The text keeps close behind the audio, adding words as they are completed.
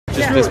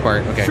just this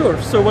part. Okay.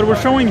 Sure. So what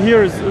we're showing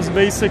here is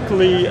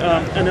basically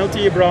an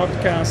LTE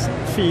broadcast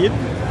feed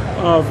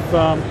of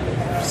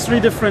 3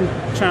 different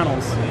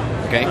channels.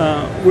 Okay.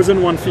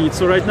 Within one feed.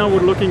 So right now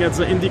we're looking at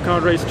the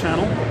IndyCar race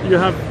channel. You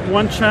have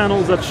one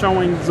channel that's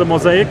showing the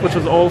Mosaic, which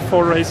is all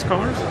 4 race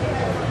cars.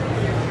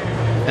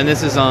 And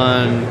this is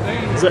on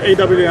the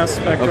AWS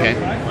spectrum. Okay.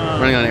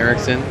 Running on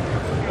Ericsson.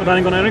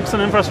 Running on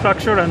Ericsson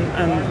infrastructure and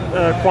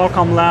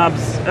Qualcomm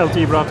Labs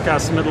LTE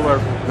broadcast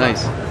middleware.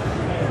 Nice.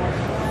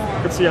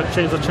 You can see I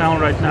changed the channel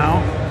right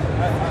now.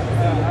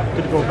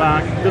 Could go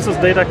back. This is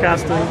data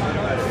casting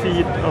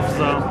feed of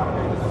the.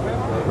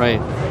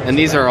 Right. And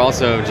these are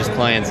also just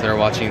clients that are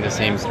watching the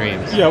same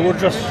streams. Yeah, we're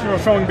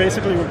showing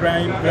basically we're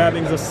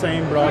grabbing the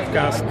same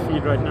broadcast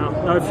feed right now.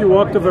 Now, if you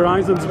walk to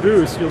Verizon's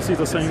booth, you'll see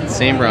the same.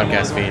 Same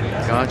broadcast feed.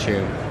 Got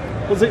you.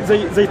 Well,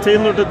 they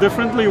tailored it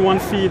differently. One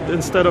feed,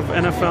 instead of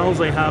NFL,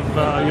 they have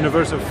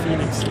University of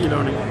Phoenix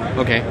e-learning.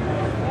 Okay.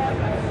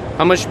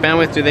 How much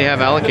bandwidth do they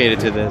have allocated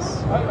to this?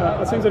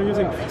 I think they're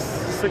using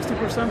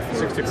 60%.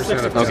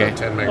 60% of okay.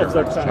 10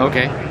 megahertz.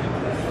 Okay.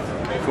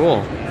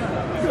 Cool.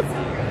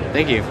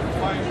 Thank you.